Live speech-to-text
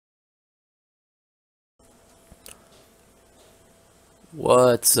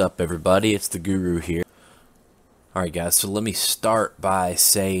What's up, everybody? It's the Guru here. Alright guys, so let me start by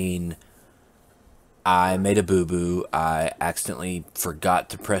saying I made a boo-boo. I accidentally forgot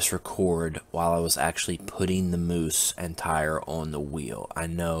to press record while I was actually putting the mousse and tire on the wheel. I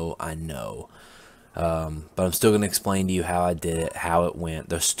know. But I'm still going to explain to you how I did it, how it went.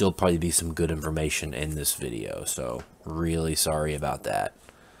 There'll still probably be some good information in this video, so really sorry about that.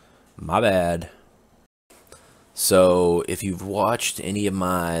 My bad. So, if you've watched any of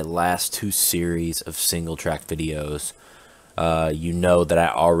my last two series of single track videos, you know that I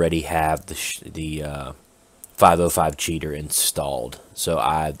already have the 505 cheater installed. So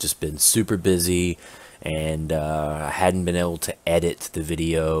I've just been super busy, and I hadn't been able to edit the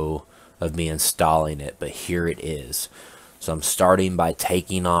video of me installing it, but here it is. So I'm starting by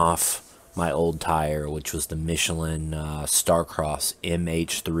taking off my old tire, which was the Michelin Starcross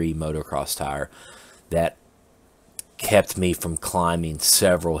MH3 motocross tire that kept me from climbing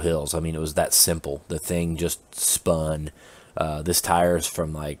several hills. I mean, it was that simple. The thing just spun. This tire is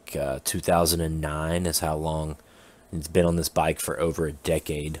from like 2009 is how long it's been on this bike, for over a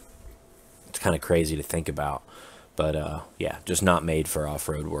decade. It's kind of crazy to think about, but yeah, just not made for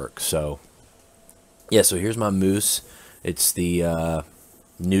off-road work. So yeah, so here's my mousse. It's the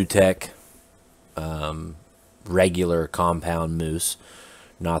New Tech regular compound mousse,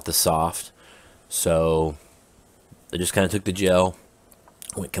 not the soft. So I just kind of took the gel,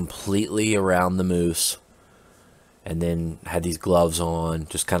 went completely around the mousse, and then had these gloves on,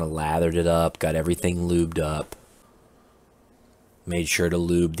 just kind of lathered it up, got everything lubed up. Made sure to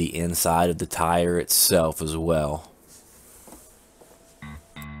lube the inside of the tire itself as well.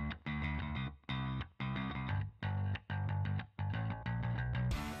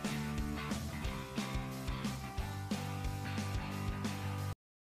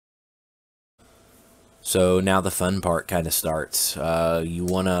 So now the fun part kind of starts. You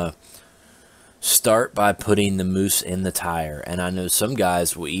want to start by putting the mousse in the tire. And I know some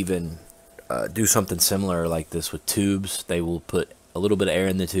guys will even do something similar like this with tubes. They will put a little bit of air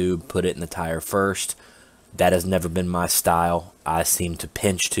in the tube, put it in the tire first. That has never been my style. I seem to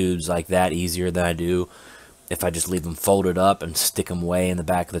pinch tubes like that easier than I do if I just leave them folded up and stick them way in the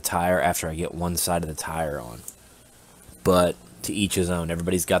back of the tire after I get one side of the tire on. But to each his own.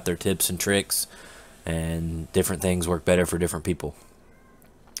 Everybody's got their tips and tricks, and different things work better for different people.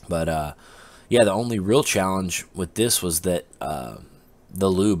 But yeah, the only real challenge with this was that the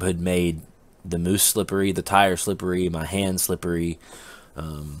lube had made the mousse slippery, the tire slippery, my hand slippery.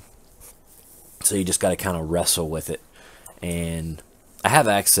 So you just got to kind of wrestle with it. And I have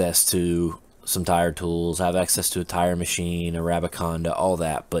access to some tire tools. I have access to a tire machine, a Rabiconda, all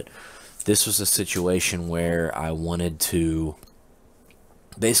that. But this was a situation where I wanted to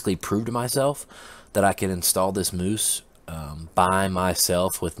basically prove to myself that I could install this mousse by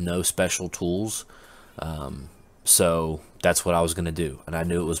myself with no special tools. So that's what I was going to do. And I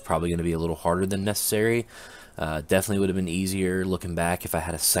knew it was probably going to be a little harder than necessary. Definitely would have been easier looking back if I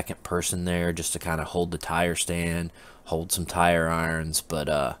had a second person there just to kind of hold the tire stand, hold some tire irons. But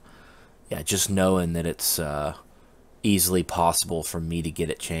yeah, just knowing that it's easily possible for me to get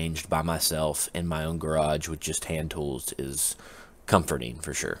it changed by myself in my own garage with just hand tools is comforting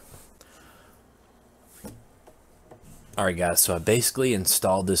for sure. Alright guys, so I basically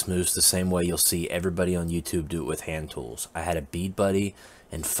installed this mousse the same way you'll see everybody on YouTube do it with hand tools. I had a bead buddy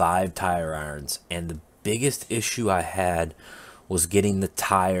and 5 tire irons, and the biggest issue I had was getting the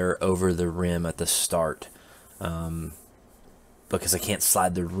tire over the rim at the start, because I can't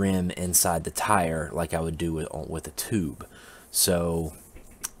slide the rim inside the tire like I would do with a tube. So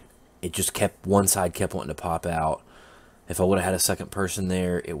it just kept, one side kept wanting to pop out. If I would have had a second person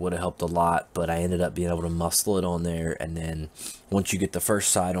there, it would have helped a lot, but I ended up being able to muscle it on there, and then once you get the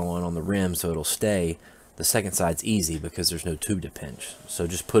first side on the rim so it'll stay, the second side's easy because there's no tube to pinch. So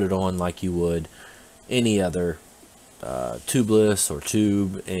just put it on like you would any other tubeless or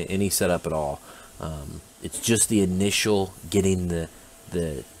tube, any setup at all. It's just the initial getting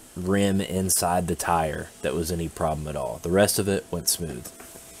the rim inside the tire that was any problem at all. The rest of it went smooth.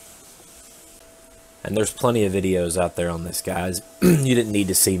 And there's plenty of videos out there on this, guys. You didn't need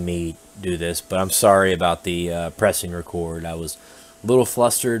to see me do this, but I'm sorry about the pressing record. I was a little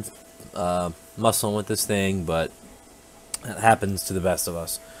flustered, muscling with this thing, but it happens to the best of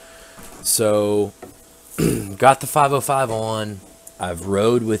us. So, got the 505 on. I've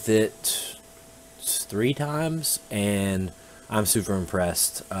rode with it 3 times, and I'm super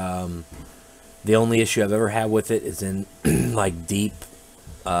impressed. The only issue I've ever had with it is in like deep,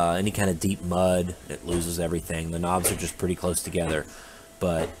 any kind of deep mud. It loses everything. The knobs are just pretty close together,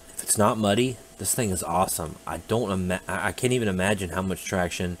 but if it's not muddy, This thing is awesome. I can't even imagine how much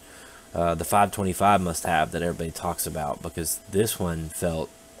traction the 525 must have that everybody talks about, because this one felt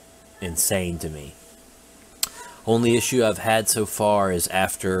insane to me. Only issue I've had so far is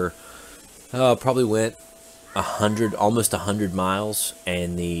after probably went almost 100 miles,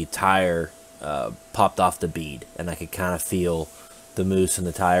 and the tire popped off the bead, and I could kind of feel the mousse and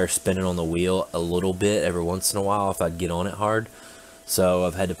the tire spinning on the wheel a little bit every once in a while if I'd get on it hard. So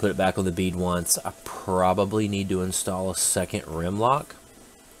I've had to put it back on the bead once. I probably need to install a second rim lock.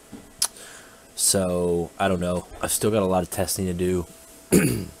 So I don't know. I've still got a lot of testing to do.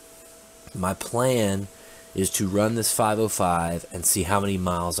 My plan is to run this 505 and see how many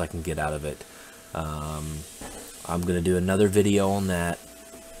miles I can get out of it. I'm going to do another video on that,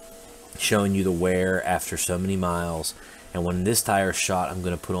 showing you the wear after so many miles. And when this tire is shot, I'm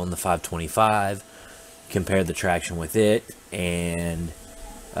going to put on the 525, compare the traction with it, and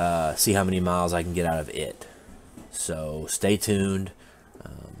see how many miles I can get out of it. So stay tuned.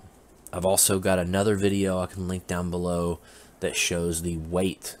 I've also got another video I can link down below that shows the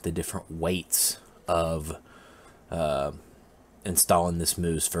different weights of installing this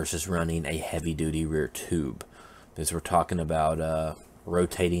mousse versus running a heavy-duty rear tube, because we're talking about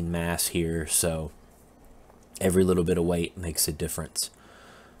rotating mass here, so every little bit of weight makes a difference.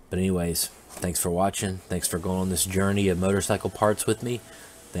 But anyways, thanks for watching. Thanks for going on this journey of motorcycle parts with me.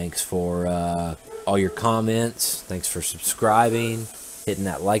 Thanks for all your comments. Thanks for subscribing, hitting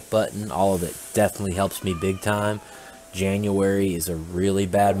that like button. All of it definitely helps me big time. January is a really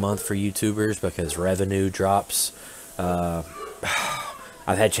bad month for YouTubers because revenue drops.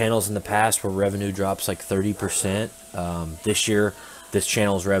 I've had channels in the past where revenue drops like 30%. This year, this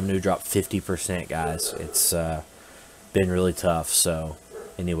channel's revenue dropped 50%, guys. It's been really tough. So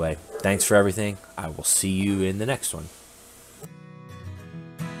anyway, thanks for everything. I will see you in the next one.